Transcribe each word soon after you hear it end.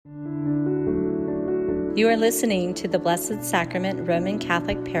You are listening to the Blessed Sacrament Roman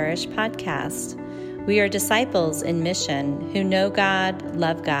Catholic Parish podcast. We are disciples in mission who know God,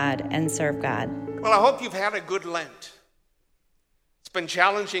 love God, and serve God. Well, I hope you've had a good Lent. It's been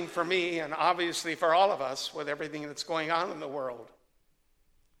challenging for me and obviously for all of us with everything that's going on in the world.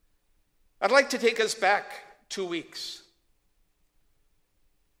 I'd like to take us back 2 weeks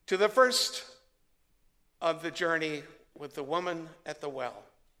to the first of the journey with the woman at the well.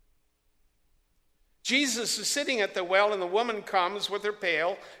 Jesus is sitting at the well, and the woman comes with her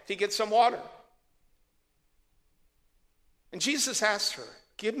pail to get some water. And Jesus asked her,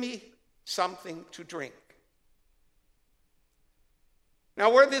 "Give me something to drink."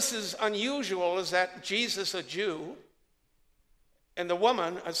 Now, where this is unusual is that Jesus, a Jew, and the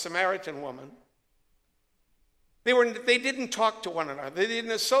woman, a Samaritan woman, they didn't talk to one another. They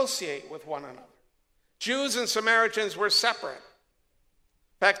didn't associate with one another. Jews and Samaritans were separate.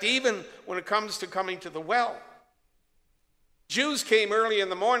 In fact, even when it comes to coming to the well, Jews came early in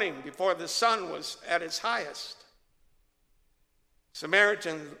the morning before the sun was at its highest.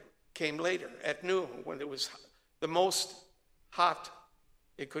 Samaritans came later at noon when it was the most hot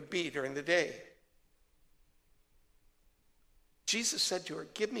it could be during the day. Jesus said to her,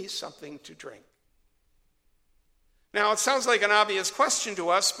 "Give me something to drink." Now, it sounds like an obvious question to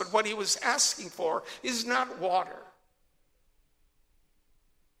us, but what he was asking for is not water.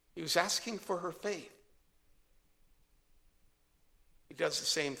 He was asking for her faith. He does the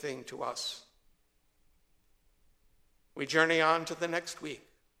same thing to us. We journey on to the next week.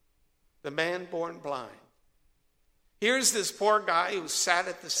 The man born blind. Here's this poor guy who sat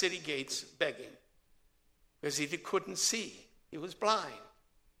at the city gates begging because he couldn't see. He was blind.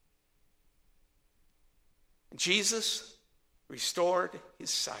 And Jesus restored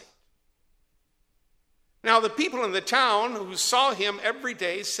his sight. Now, the people in the town who saw him every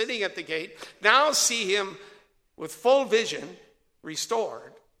day sitting at the gate now see him with full vision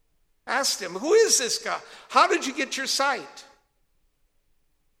restored. Asked him, "Who is this guy? How did you get your sight?"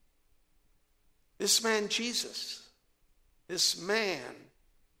 This man, Jesus,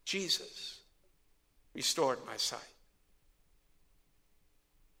 restored my sight.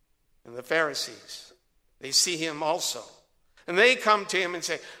 And the Pharisees, they see him also. And they come to him and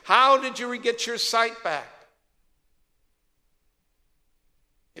say, "How did you get your sight back?"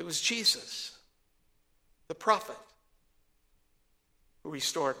 It was Jesus, the prophet, who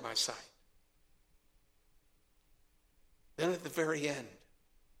restored my sight. Then at the very end,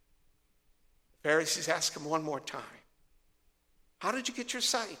 the Pharisees ask him one more time, "How did you get your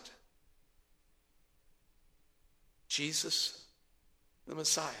sight?" Jesus, the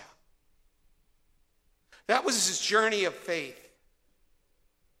Messiah. That was his journey of faith.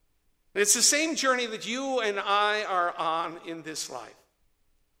 And it's the same journey that you and I are on in this life.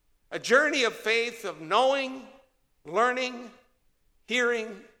 A journey of faith, of knowing, learning,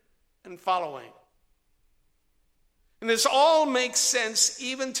 hearing, and following. And this all makes sense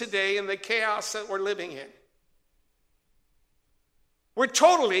even today in the chaos that we're living in. We're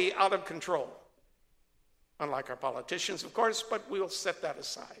totally out of control. Unlike our politicians, of course, but we'll set that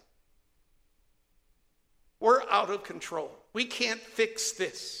aside. We're out of control. We can't fix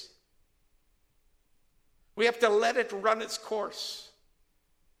this. We have to let it run its course.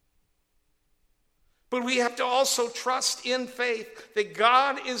 But we have to also trust in faith that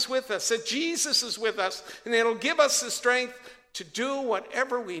God is with us, that Jesus is with us, and it'll give us the strength to do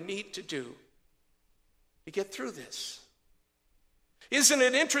whatever we need to do to get through this. Isn't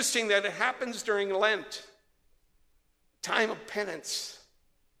it interesting that it happens during Lent? Time of penance.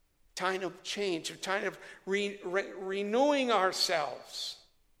 Time of change, a time of renewing ourselves.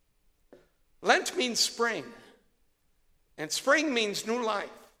 Lent means spring, and spring means new life.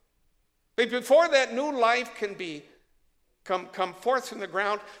 But before that new life can come forth from the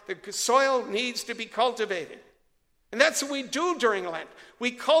ground, the soil needs to be cultivated. And that's what we do during Lent.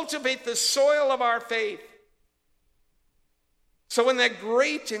 We cultivate the soil of our faith. So when that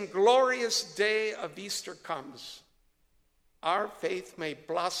great and glorious day of Easter comes, our faith may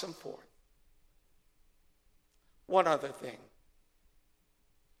blossom forth. One other thing.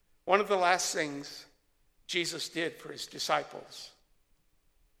 One of the last things Jesus did for his disciples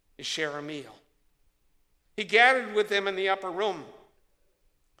is share a meal. He gathered with them in the upper room.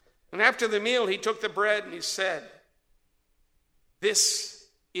 And after the meal, he took the bread and he said, "This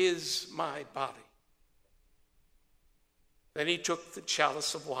is my body." Then he took the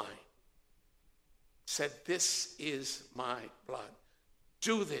chalice of wine. Said, "This is my blood.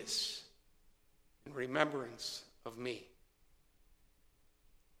 Do this in remembrance of me."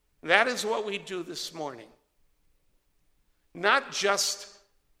 That is what we do this morning. Not just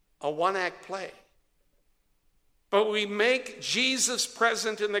a one-act play, but we make Jesus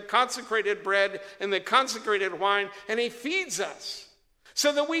present in the consecrated bread and the consecrated wine, and he feeds us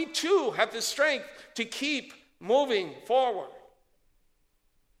so that we too have the strength to keep moving forward.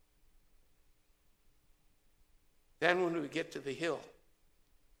 Then when we get to the hill,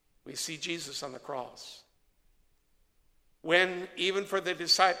 we see Jesus on the cross. When, even for the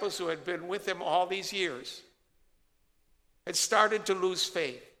disciples who had been with him all these years, had started to lose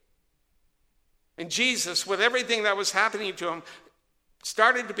faith. And Jesus, with everything that was happening to him,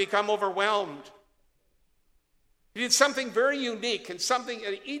 started to become overwhelmed. He did something very unique and something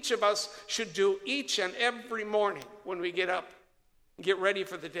that each of us should do each and every morning when we get up and get ready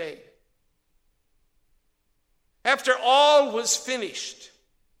for the day. After all was finished,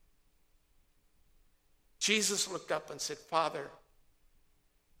 Jesus looked up and said, Father,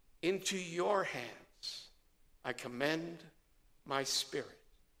 into your hands I commend my spirit.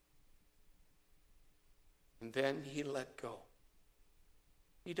 And then he let go.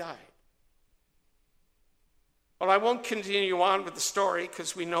 He died. Well, I won't continue on with the story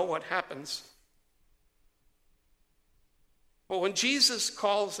because we know what happens. But when Jesus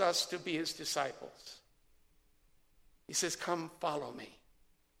calls us to be his disciples, he says, come follow me.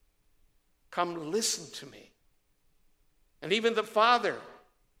 Come listen to me. And even the Father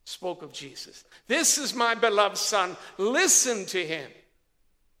spoke of Jesus. This is my beloved Son. Listen to him.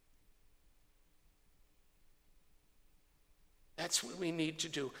 That's what we need to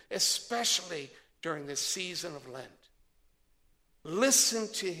do, especially during this season of Lent. Listen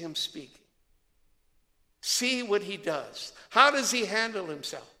to him speaking. See what he does. How does he handle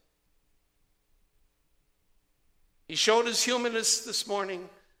himself? He showed his humanness this morning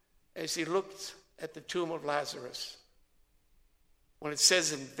as he looked at the tomb of Lazarus, when it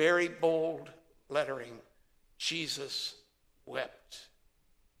says in very bold lettering, Jesus wept.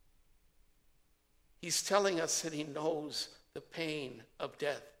 He's telling us that he knows the pain of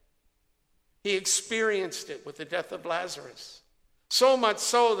death. He experienced it with the death of Lazarus, so much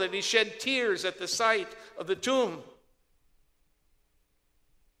so that he shed tears at the sight of the tomb.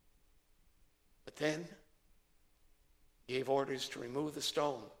 But then he gave orders to remove the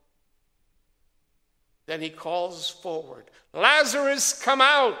stone. Then he calls forward, Lazarus, come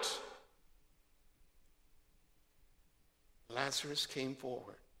out! Lazarus came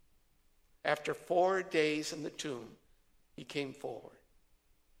forward. After 4 days in the tomb, he came forward.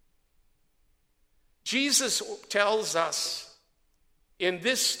 Jesus tells us in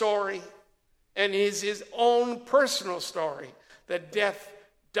this story and is his own personal story that death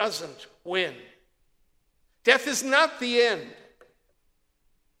doesn't win. Death is not the end.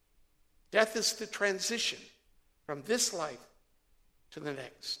 Death is the transition from this life to the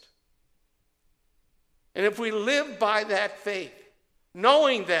next. And if we live by that faith,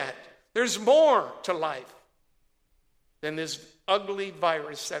 knowing that there's more to life than this ugly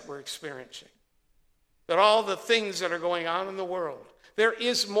virus that we're experiencing, that all the things that are going on in the world, there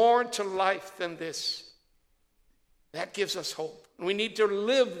is more to life than this. That gives us hope. And we need to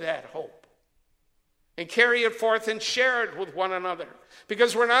live that hope and carry it forth and share it with one another,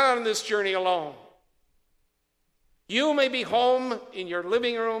 because we're not on this journey alone. You may be home in your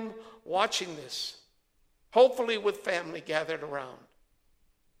living room watching this, hopefully with family gathered around.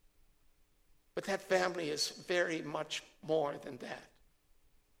 But that family is very much more than that.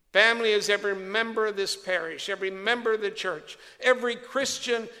 Family is every member of this parish, every member of the church, every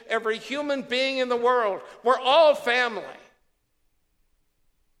Christian, every human being in the world. We're all family.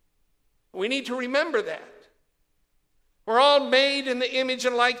 We need to remember that. We're all made in the image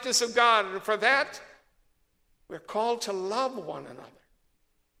and likeness of God, and for that, we're called to love one another.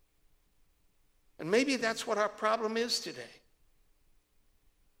 And maybe that's what our problem is today.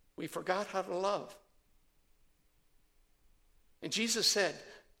 We forgot how to love. And Jesus said,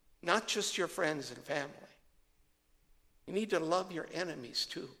 not just your friends and family. You need to love your enemies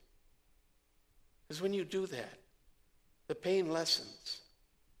too. Because when you do that, the pain lessens.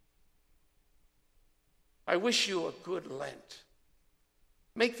 I wish you a good Lent.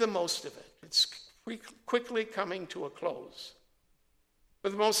 Make the most of it. It's quickly coming to a close.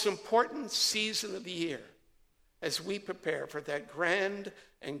 But the most important season of the year as we prepare for that grand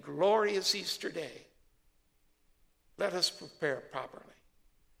and glorious Easter day, let us prepare properly,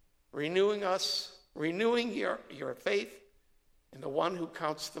 renewing your faith in the one who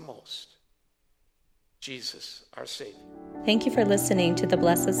counts the most, Jesus, our Savior. Thank you for listening to the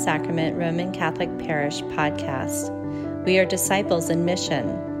Blessed Sacrament Roman Catholic Parish podcast. We are disciples in mission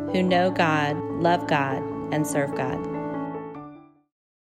who know God, love God, and serve God.